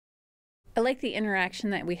I like the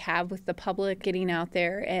interaction that we have with the public, getting out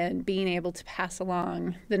there and being able to pass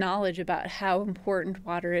along the knowledge about how important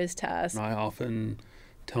water is to us. I often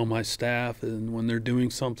tell my staff, and when they're doing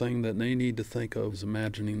something that they need to think of, is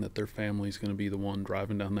imagining that their family's going to be the one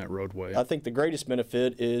driving down that roadway. I think the greatest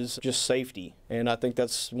benefit is just safety, and I think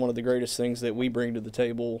that's one of the greatest things that we bring to the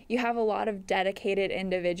table. You have a lot of dedicated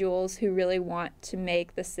individuals who really want to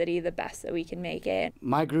make the city the best that we can make it.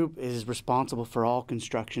 My group is responsible for all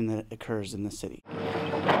construction that occurs in the city.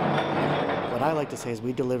 What I like to say is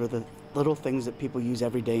we deliver the little things that people use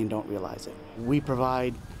every day and don't realize it. We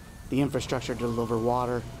provide the infrastructure to deliver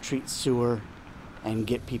water, treat sewer, and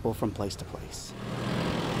get people from place to place.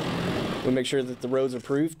 We make sure that the roads are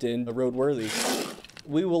proofed and roadworthy.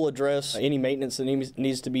 We will address any maintenance that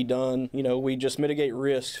needs to be done. You know, we just mitigate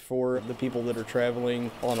risks for the people that are traveling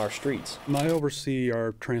on our streets. I oversee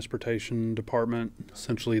our transportation department,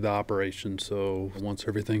 essentially the operation. So once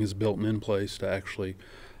everything is built and in place, to actually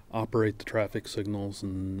operate the traffic signals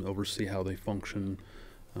and oversee how they function,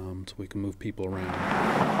 so we can move people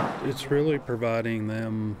around. It's really providing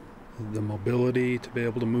them the mobility to be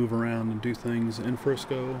able to move around and do things in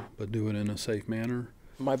Frisco, but do it in a safe manner.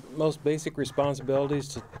 My most basic responsibility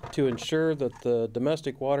is to ensure that the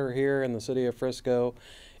domestic water here in the city of Frisco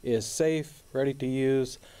is safe, ready to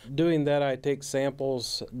use. Doing that, I take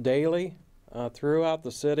samples daily throughout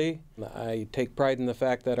the city. I take pride in the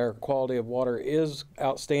fact that our quality of water is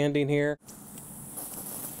outstanding here.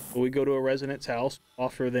 We go to a resident's house,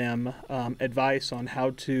 offer them advice on how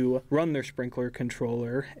to run their sprinkler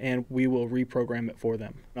controller, and we will reprogram it for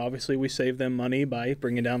them. Obviously, we save them money by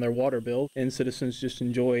bringing down their water bill, and citizens just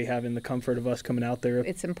enjoy having the comfort of us coming out there.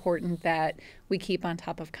 It's important that we keep on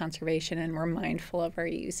top of conservation and we're mindful of our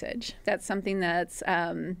usage. That's something that's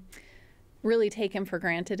really taken for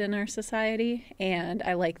granted in our society, and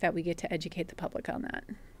I like that we get to educate the public on that.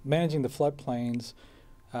 Managing the floodplains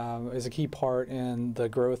is a key part in the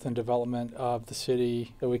growth and development of the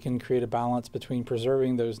city, that we can create a balance between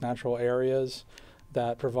preserving those natural areas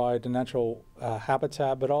that provide a natural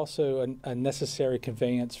habitat, but also a necessary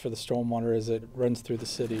conveyance for the stormwater as it runs through the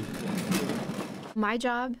city. My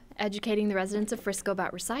job, educating the residents of Frisco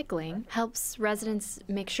about recycling, helps residents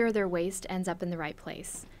make sure their waste ends up in the right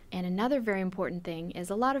place. And another very important thing is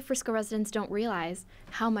a lot of Frisco residents don't realize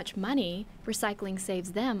how much money recycling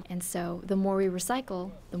saves them. And so the more we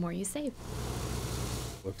recycle, the more you save.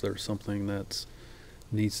 If there's something that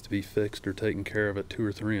needs to be fixed or taken care of at 2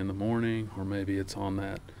 or 3 in the morning, or maybe it's on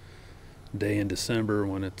that day in December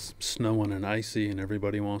when it's snowing and icy and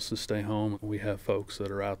everybody wants to stay home, we have folks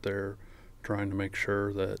that are out there trying to make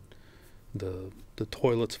sure that the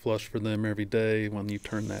toilet's flush for them every day. When you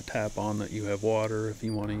turn that tap on, that you have water. If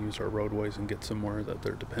you want to use our roadways and get somewhere, that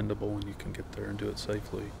they're dependable and you can get there and do it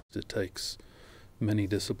safely. It takes many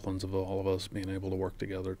disciplines of all of us being able to work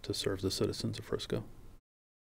together to serve the citizens of Frisco.